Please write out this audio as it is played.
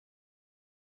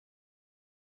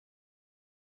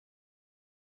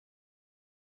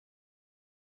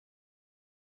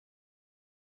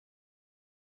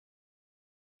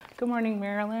Good morning,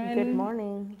 Marilyn. Good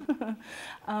morning.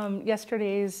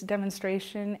 Yesterday's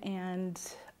demonstration and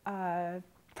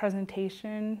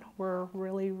presentation were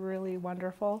really, really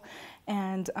wonderful,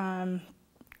 and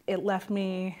it left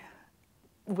me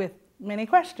with many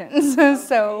questions.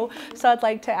 so I'd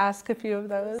like to ask a few of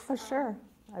those. For sure.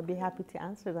 I'd be happy to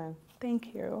answer them.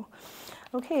 Thank you.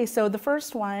 Okay, so the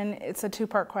first one, it's a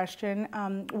two-part question.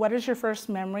 What is your first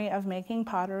memory of making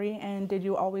pottery, and did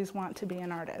you always want to be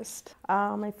an artist?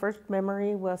 My first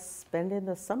memory was spending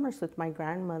the summers with my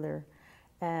grandmother,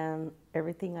 and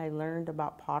everything I learned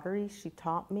about pottery, she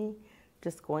taught me.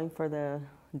 Just going for the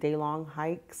day-long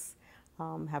hikes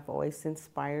have always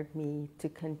inspired me to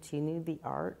continue the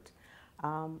art.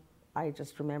 I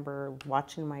just remember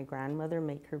watching my grandmother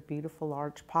make her beautiful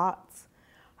large pots,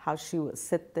 how she would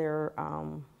sit there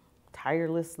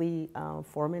tirelessly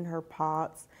forming her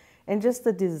pots. And just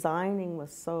the designing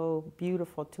was so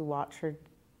beautiful to watch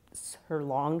her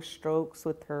long strokes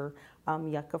with her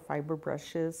yucca fiber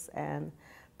brushes. And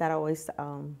that always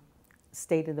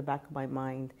stayed in the back of my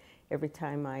mind. Every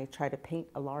time I try to paint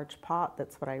a large pot,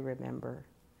 that's what I remember.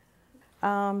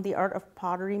 The art of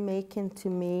pottery making to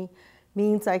me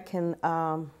means I can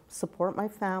support my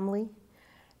family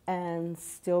and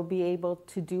still be able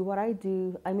to do what I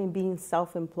do. I mean, being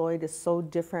self-employed is so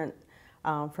different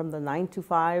from the 9 to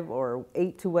 5 or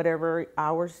 8 to whatever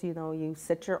hours. You know, you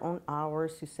set your own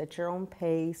hours, you set your own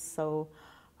pace. So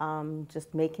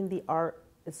just making the art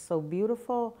is so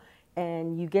beautiful,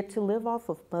 and you get to live off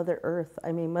of Mother Earth.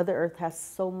 I mean, Mother Earth has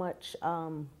so much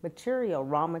material,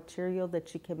 raw material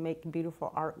that you can make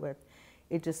beautiful art with.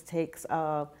 It just takes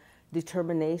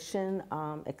determination,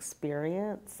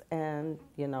 experience, and,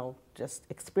 you know, just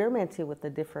experimenting with the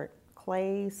different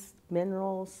clays,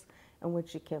 minerals, and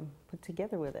what you can put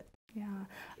together with it. Yeah,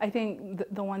 I think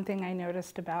the one thing I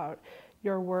noticed about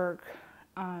your work,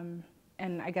 and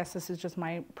I guess this is just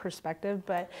my perspective,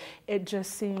 but it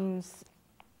just seems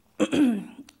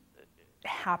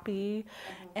happy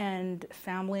and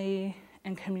family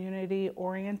and community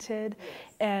oriented.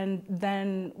 And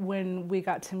then when we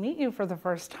got to meet you for the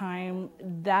first time,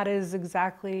 that is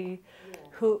exactly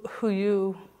who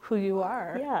you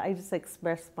are. Yeah, I just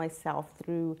express myself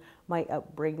through my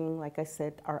upbringing. Like I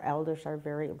said, our elders are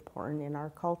very important in our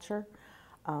culture.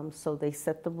 So they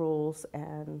set the rules,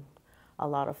 and a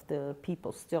lot of the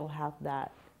people still have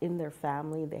that in their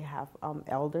family. They have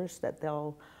elders that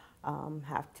they'll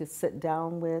have to sit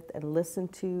down with and listen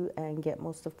to and get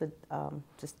most of the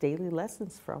just daily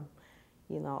lessons from.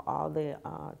 You know, all the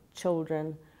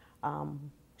children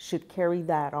should carry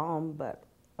that on, but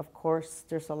of course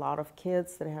there's a lot of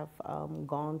kids that have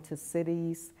gone to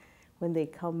cities. When they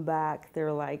come back,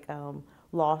 they're like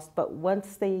lost, but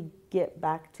once they get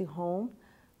back to home,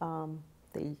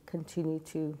 they continue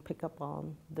to pick up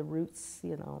on the roots,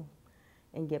 you know,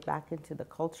 and get back into the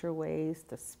culture ways,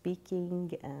 the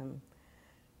speaking,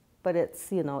 but it's,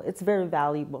 you know, it's very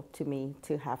valuable to me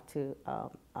to have to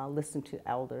listen to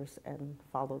elders and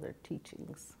follow their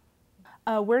teachings.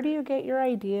 Where do you get your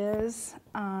ideas,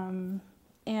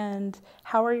 and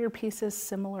how are your pieces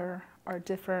similar or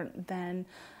different than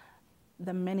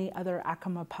the many other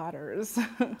Acoma potters?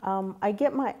 I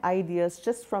get my ideas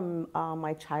just from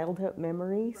my childhood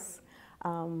memories.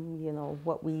 You know,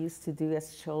 what we used to do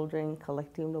as children,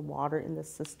 collecting the water in the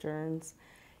cisterns.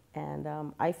 And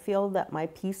I feel that my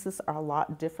pieces are a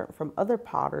lot different from other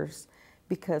potters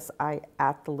because I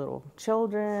add the little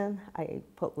children, I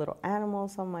put little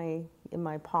animals in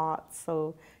my pots.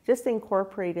 So just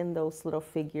incorporating those little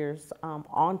figures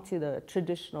onto the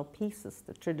traditional pieces,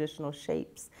 the traditional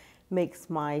shapes, makes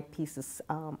my pieces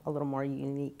a little more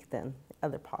unique than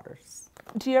other potters.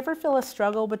 Do you ever feel a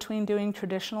struggle between doing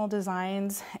traditional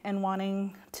designs and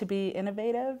wanting to be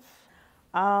innovative?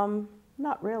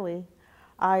 Not really.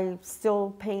 I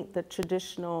still paint the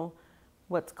traditional,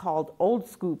 what's called old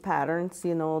school patterns,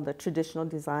 you know, the traditional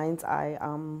designs. I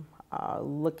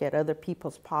look at other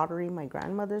people's pottery, my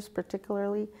grandmother's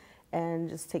particularly, and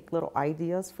just take little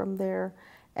ideas from there,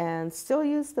 and still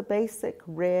use the basic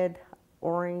red,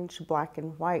 orange, black,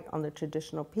 and white on the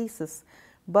traditional pieces.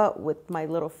 But with my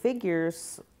little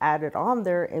figures added on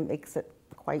there, it makes it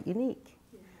quite unique.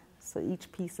 Yeah. So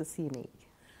each piece is unique.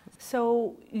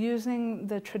 So using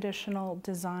the traditional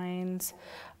designs,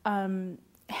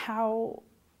 how,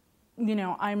 you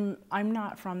know, I'm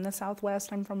not from the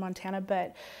Southwest, I'm from Montana,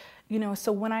 but, you know,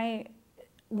 so when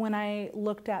I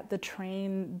looked at the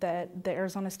train that the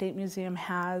Arizona State Museum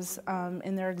has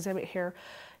in their exhibit here,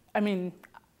 I mean,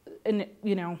 and,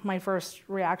 you know, my first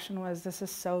reaction was, this is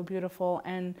so beautiful,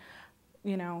 and,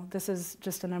 you know, this is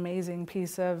just an amazing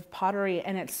piece of pottery,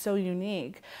 and it's so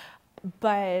unique.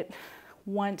 But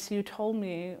once you told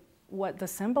me what the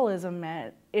symbolism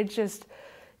meant,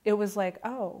 it was like,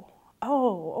 oh,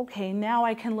 okay, now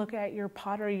I can look at your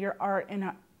pottery, your art in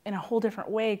a whole different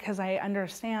way, because I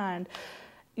understand,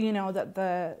 you know, that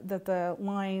the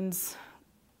lines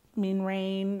mean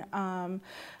rain, and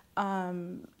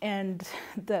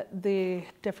the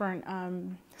different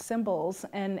symbols.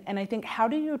 And I think, how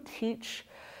do you teach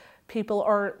people,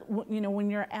 or, you know, when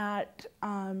you're at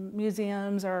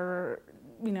museums or,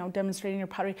 you know, demonstrating your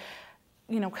pottery,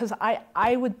 you know, because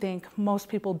I would think most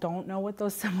people don't know what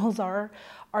those symbols are.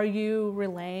 Are you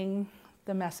relaying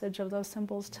the message of those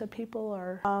symbols to people,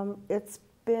 or? It's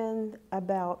been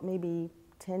about maybe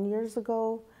 10 years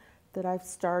ago that I've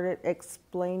started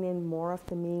explaining more of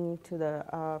the meaning to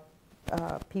the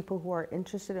people who are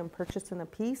interested in purchasing a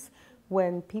piece.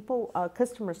 When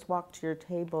customers walk to your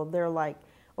table, they're like,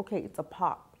 okay, it's a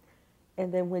pot.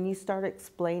 And then when you start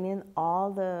explaining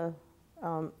all the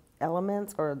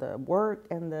elements or the work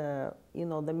and the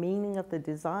meaning of the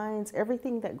designs,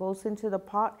 everything that goes into the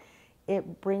pot,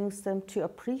 it brings them to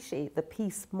appreciate the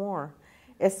piece more,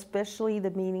 especially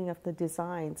the meaning of the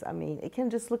designs. I mean, it can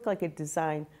just look like a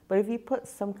design, but if you put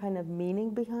some kind of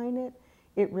meaning behind it,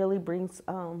 it really brings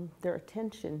their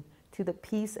attention to the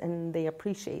piece, and they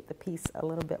appreciate the piece a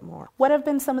little bit more. What have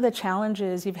been some of the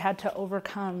challenges you've had to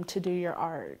overcome to do your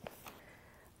art?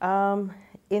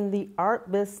 In the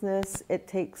art business, it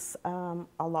takes a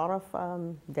lot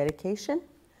of dedication,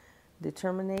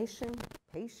 determination,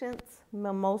 patience,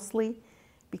 mostly,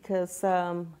 because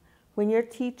when you're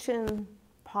teaching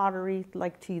pottery,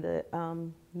 like to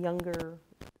the younger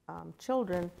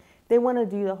children, they want to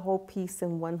do the whole piece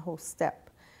in one whole step.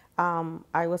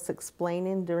 I was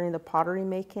explaining during the pottery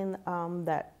making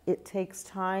that it takes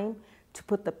time to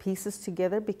put the pieces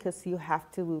together, because you have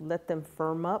to let them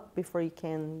firm up before you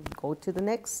can go to the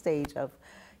next stage of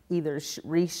either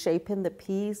reshaping the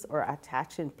piece or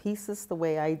attaching pieces the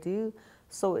way I do.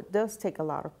 So it does take a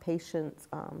lot of patience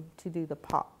to do the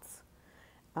pots.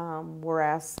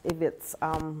 Whereas if it's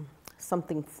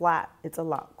something flat, it's a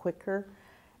lot quicker.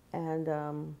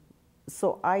 And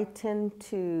so I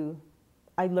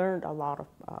learned a lot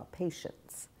of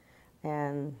patience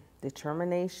and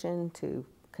determination to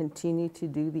continue to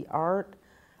do the art.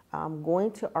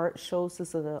 Going to art shows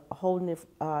is a whole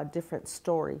different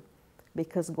story,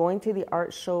 because going to the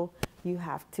art show, you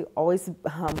have to always,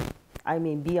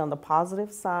 be on the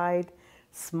positive side,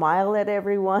 smile at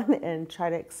everyone, and try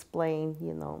to explain,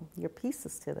 your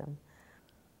pieces to them.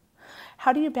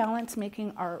 How do you balance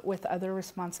making art with other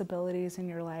responsibilities in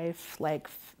your life, like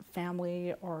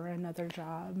family or another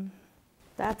job?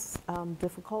 That's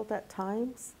difficult at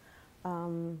times.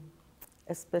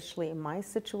 Especially in my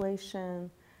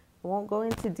situation. I won't go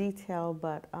into detail,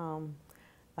 but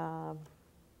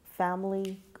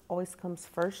family always comes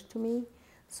first to me.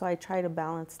 So I try to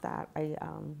balance that. I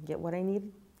get what I need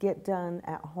to get done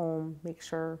at home, make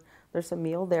sure there's a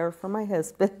meal there for my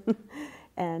husband,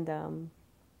 and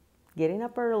getting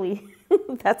up early.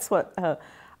 That's what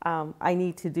I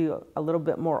need to do a little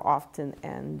bit more often,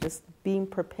 and just being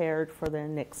prepared for the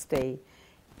next day.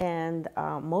 And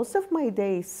most of my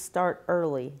days start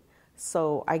early,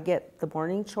 so I get the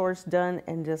morning chores done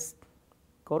and just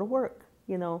go to work.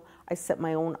 I set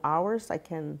my own hours. I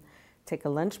can take a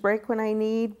lunch break when I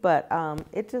need, but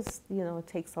it just, it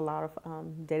takes a lot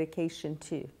of dedication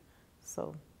too.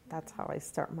 So that's how I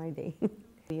start my day.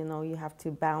 You have to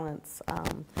balance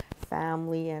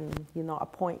family and,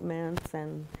 appointments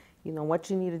and,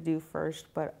 what you need to do first,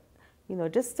 but,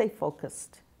 just stay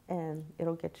focused and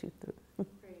it'll get you through.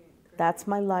 That's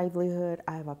my livelihood.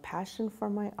 I have a passion for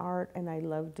my art, and I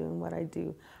love doing what I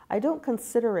do. I don't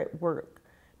consider it work,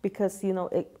 because,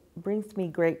 it brings me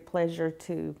great pleasure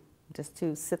to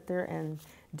sit there and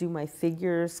do my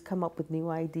figures, come up with new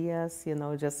ideas,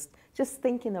 just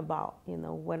thinking about,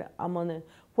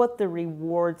 what the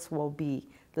rewards will be,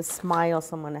 the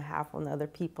smiles I'm gonna have on other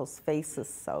people's faces.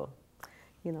 So,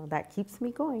 that keeps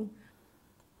me going.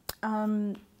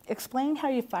 Explain how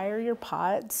you fire your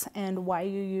pots and why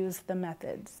you use the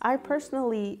methods. I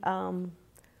personally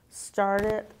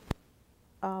started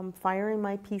firing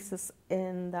my pieces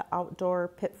in the outdoor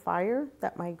pit fire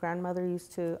that my grandmother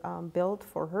used to build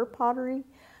for her pottery.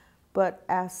 But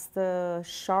as the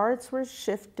shards were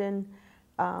shifting,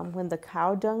 when the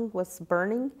cow dung was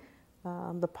burning,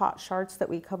 the pot shards that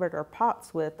we covered our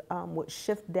pots with would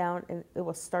shift down, and it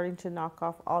was starting to knock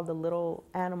off all the little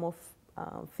animal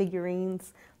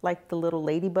figurines, like the little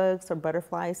ladybugs or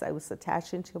butterflies I was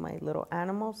attaching to my little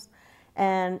animals.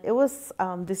 And it was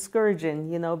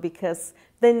discouraging, because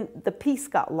then the piece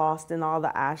got lost in all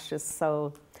the ashes.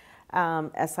 So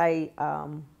as I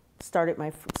started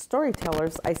my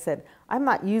storytellers, I said, I'm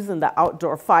not using the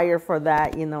outdoor fire for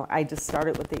that. You know, I just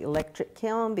started with the electric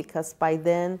kiln because by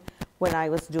then, when I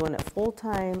was doing it full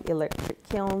time, electric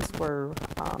kilns were,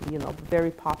 you know,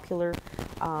 very popular.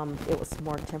 It was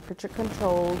more temperature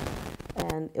controlled,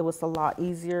 and it was a lot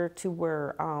easier to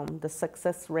where the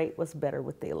success rate was better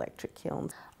with the electric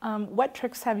kilns. What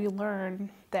tricks have you learned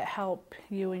that help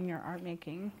you in your art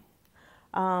making?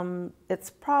 It's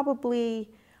probably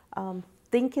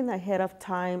thinking ahead of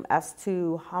time as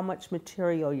to how much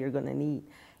material you're going to need,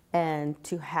 and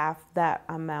to have that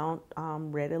amount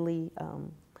readily,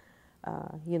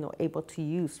 you know, able to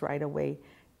use right away,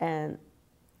 and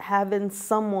having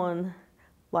someone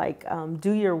like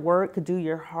do your work, do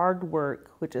your hard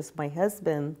work, which is my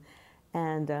husband,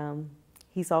 and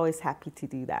he's always happy to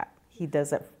do that. He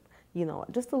does it, you know,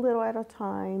 just a little at a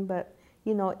time, but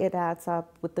you know, it adds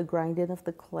up with the grinding of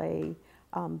the clay,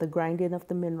 the grinding of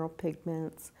the mineral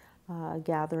pigments,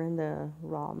 gathering the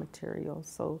raw materials.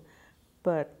 So,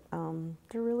 but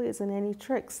there really isn't any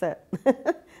tricks that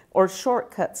or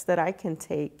shortcuts that I can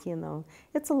take, you know.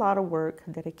 It's a lot of work,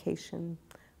 dedication,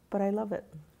 but I love it.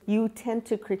 You tend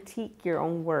to critique your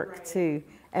own work too.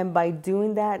 And by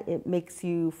doing that, it makes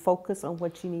you focus on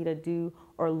what you need to do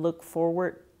or look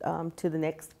forward to the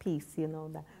next piece, you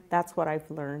know. That's what I've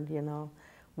learned, you know.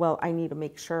 Well, I need to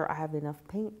make sure I have enough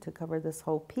paint to cover this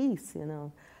whole piece, you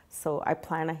know. So I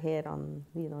plan ahead on,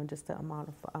 you know, just the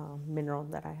amount of mineral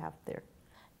that I have there.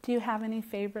 Do you have any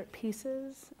favorite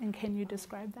pieces, and can you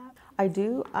describe that? I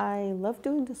do. I love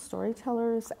doing the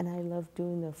storytellers, and I love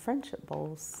doing the friendship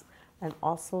bowls, and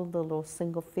also the little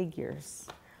single figures.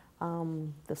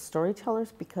 The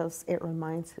storytellers, because it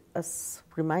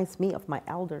reminds me of my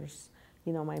elders,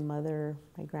 you know, my mother,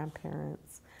 my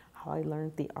grandparents, how I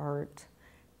learned the art,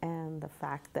 and the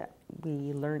fact that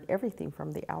we learned everything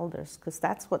from the elders, because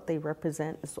that's what they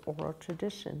represent, is oral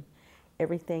tradition.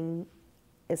 Everything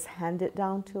is handed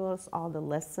down to us, all the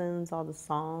lessons, all the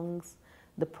songs,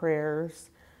 the prayers.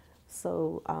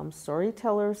 So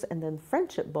storytellers and then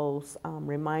friendship bowls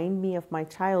remind me of my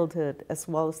childhood, as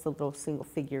well as the little single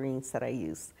figurines that I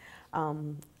use.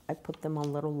 I put them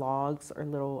on little logs or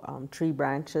little tree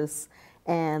branches,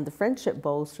 and the friendship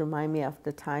bowls remind me of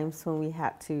the times when we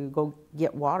had to go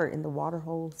get water in the water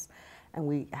holes, and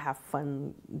we have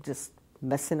fun just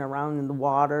messing around in the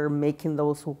water, making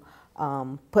those,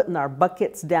 putting our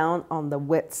buckets down on the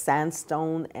wet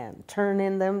sandstone and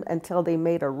turning them until they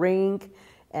made a ring.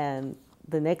 And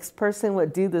the next person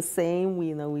would do the same.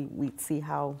 We'd see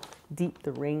how deep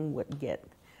the ring would get.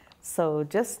 So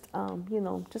just,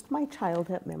 just my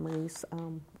childhood memories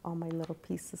on my little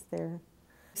pieces there.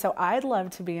 So I'd love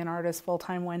to be an artist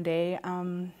full-time one day.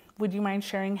 Would you mind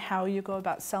sharing how you go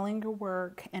about selling your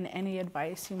work and any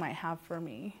advice you might have for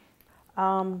me?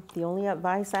 The only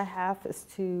advice I have is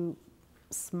to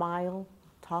smile,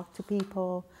 talk to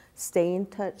people, stay in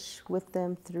touch with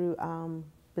them through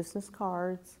business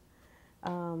cards.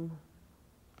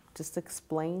 Just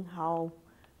explain how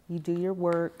you do your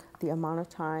work, the amount of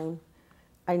time.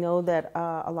 I know that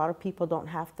a lot of people don't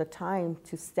have the time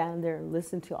to stand there and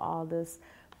listen to all this,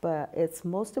 but it's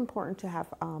most important to have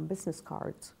business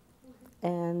cards.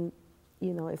 And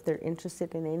if they're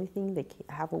interested in anything, they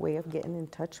have a way of getting in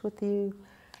touch with you.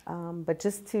 But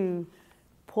just to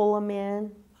pull them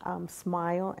in,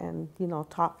 smile, and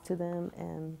talk to them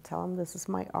and tell them this is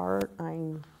my art,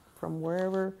 I'm from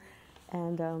wherever,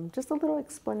 and just a little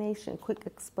explanation, quick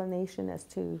explanation as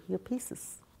to your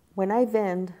pieces. When I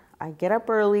vend, I get up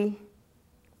early,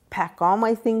 pack all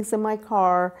my things in my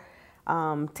car,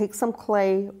 take some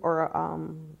clay or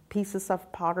pieces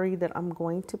of pottery that I'm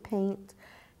going to paint,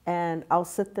 and I'll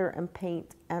sit there and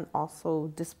paint and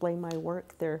also display my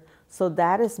work there. So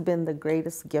that has been the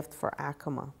greatest gift for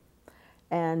Acoma.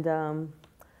 And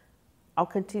I'll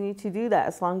continue to do that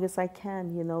as long as I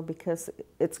can, because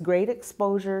it's great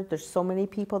exposure. There's so many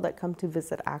people that come to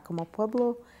visit Acoma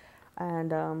Pueblo,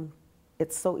 and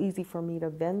it's so easy for me to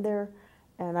vend there.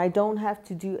 And I don't have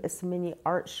to do as many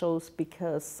art shows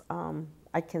because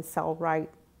I can sell right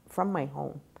from my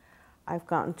home. I've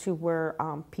gotten to where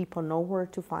people know where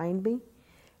to find me,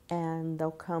 and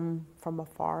they'll come from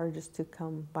afar just to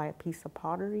come buy a piece of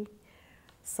pottery.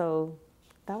 So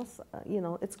that was,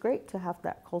 it's great to have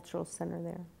that cultural center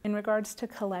there. In regards to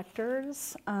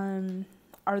collectors,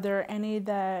 are there any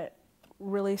that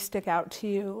really stick out to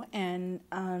you, and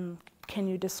can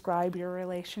you describe your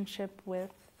relationship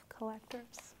with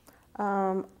collectors?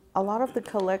 A lot of the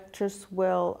collectors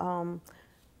will,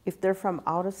 if they're from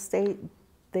out of state,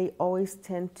 they always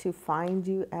tend to find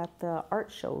you at the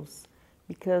art shows,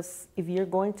 because if you're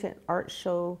going to an art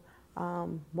show,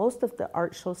 Most of the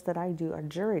art shows that I do are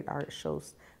juried art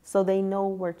shows, so they know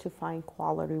where to find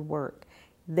quality work.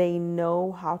 They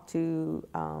know how to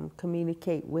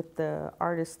communicate with the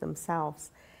artists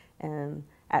themselves, and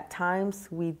at times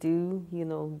we do,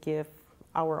 give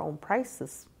our own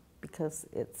prices because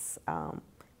it's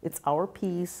our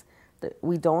piece. That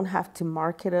we don't have to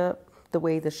mark it up the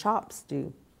way the shops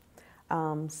do.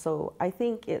 So I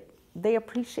think they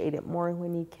appreciate it more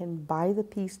when you can buy the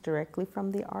piece directly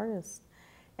from the artist.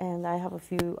 And I have a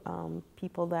few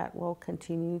people that will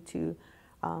continue to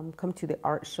come to the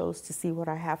art shows to see what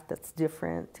I have that's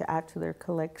different to add to their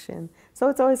collection. So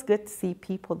it's always good to see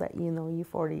people that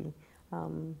you've already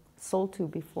sold to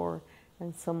before,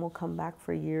 and some will come back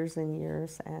for years and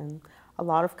years. And a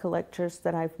lot of collectors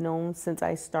that I've known since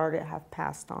I started have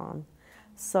passed on.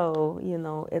 So,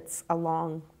 it's a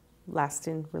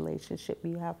long-lasting relationship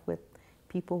you have with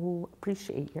people who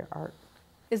appreciate your art.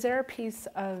 Is there a piece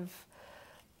of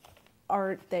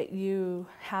art that you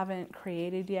haven't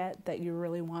created yet that you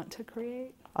really want to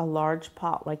create? A large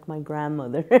pot like my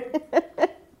grandmother.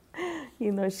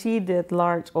 She did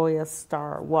large oil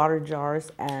star water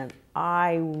jars, and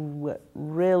I would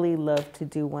really love to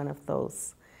do one of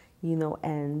those,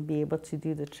 and be able to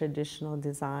do the traditional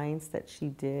designs that she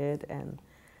did. And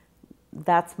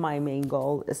that's my main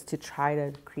goal, is to try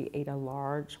to create a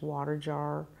large water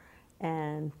jar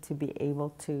and to be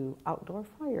able to outdoor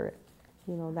fire it.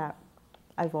 That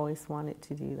I've always wanted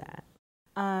to do that.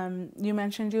 You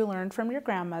mentioned you learned from your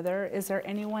grandmother. Is there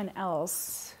anyone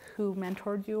else who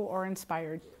mentored you or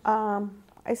inspired you?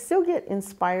 I still get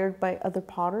inspired by other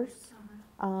potters,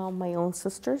 my own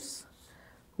sisters,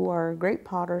 who are great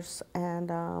potters, and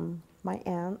my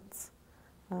aunts.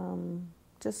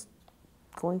 Just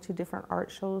going to different art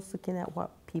shows, looking at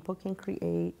what people can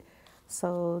create.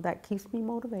 So that keeps me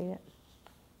motivated.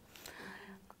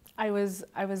 I was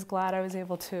glad I was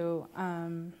able to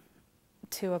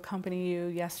accompany you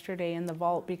yesterday in the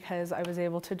vault, because I was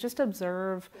able to just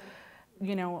observe,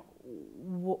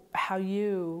 how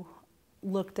you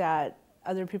looked at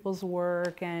other people's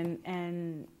work,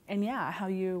 and yeah, how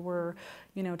you were,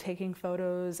 taking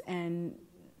photos and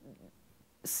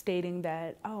stating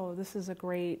that, oh, this is a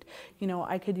great,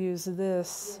 I could use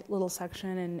this little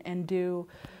section and do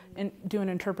an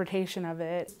interpretation of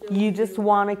it. You just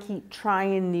want to keep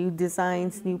trying new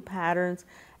designs, new patterns,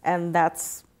 and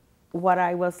that's what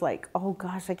I was like, oh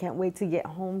gosh, I can't wait to get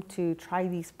home to try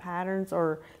these patterns,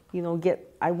 or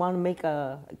I want to make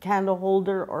a candle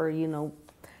holder, or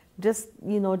just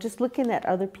looking at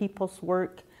other people's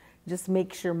work just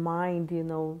makes your mind,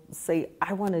 say,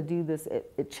 I want to do this.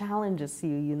 It challenges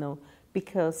you,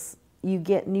 because you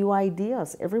get new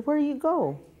ideas everywhere you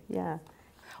go. Yeah.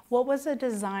 What was a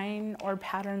design or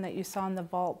pattern that you saw in the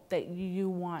vault that you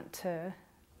want to?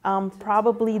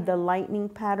 Probably the lightning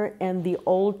pattern and the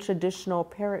old traditional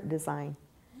parrot design.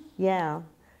 Yeah.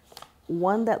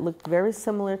 One that looked very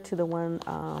similar to the one,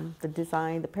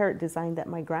 the parrot design that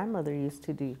my grandmother used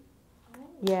to do.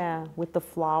 Yeah, with the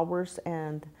flowers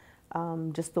and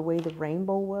just the way the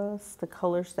rainbow was, the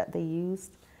colors that they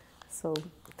used. So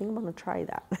I think I'm going to try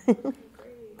that.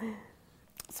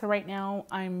 So right now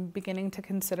I'm beginning to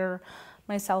consider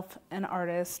myself an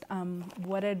artist.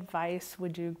 What advice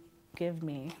would you give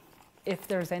me, if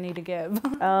there's any to give?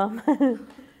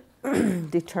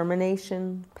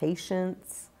 Determination,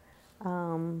 patience.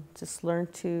 Just learn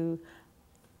to,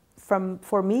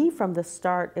 for me, from the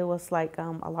start, it was like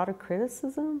a lot of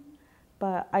criticism,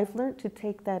 but I've learned to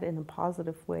take that in a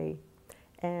positive way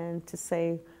and to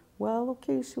say, well,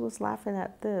 okay, she was laughing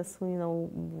at this,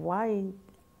 why,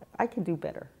 I can do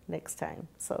better next time.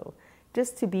 So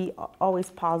just to be always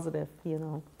positive,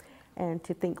 and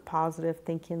to think positive,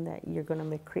 thinking that you're going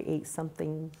to create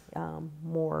something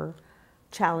more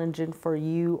challenging for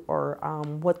you, or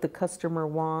what the customer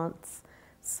wants.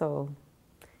 So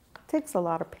it takes a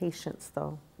lot of patience,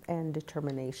 though, and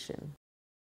determination.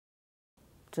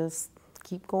 Just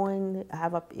keep going.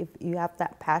 If you have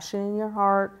that passion in your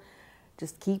heart,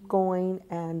 just keep going,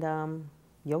 and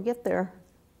you'll get there.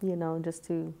 Just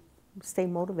to stay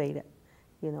motivated,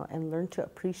 and learn to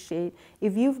appreciate.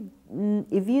 If you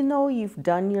know you've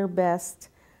done your best,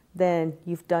 then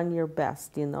you've done your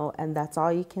best, and that's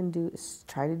all you can do, is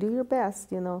try to do your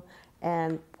best,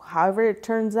 and however it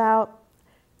turns out,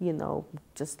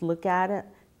 just look at it,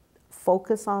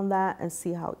 focus on that, and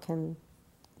see how it can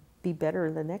be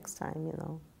better the next time,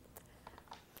 Well,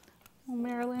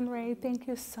 Marilyn Ray, thank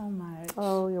you so much.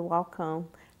 Oh, you're welcome.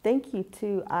 Thank you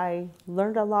too. I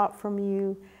learned a lot from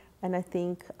you, and I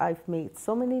think I've made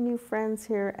so many new friends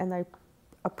here, and I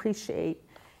appreciate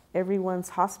everyone's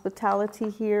hospitality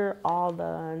here, all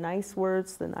the nice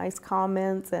words, the nice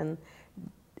comments, and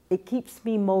it keeps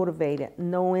me motivated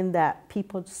knowing that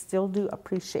people still do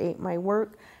appreciate my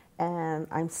work and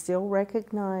I'm still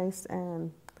recognized,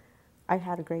 and I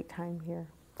had a great time here.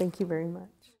 Thank you very much.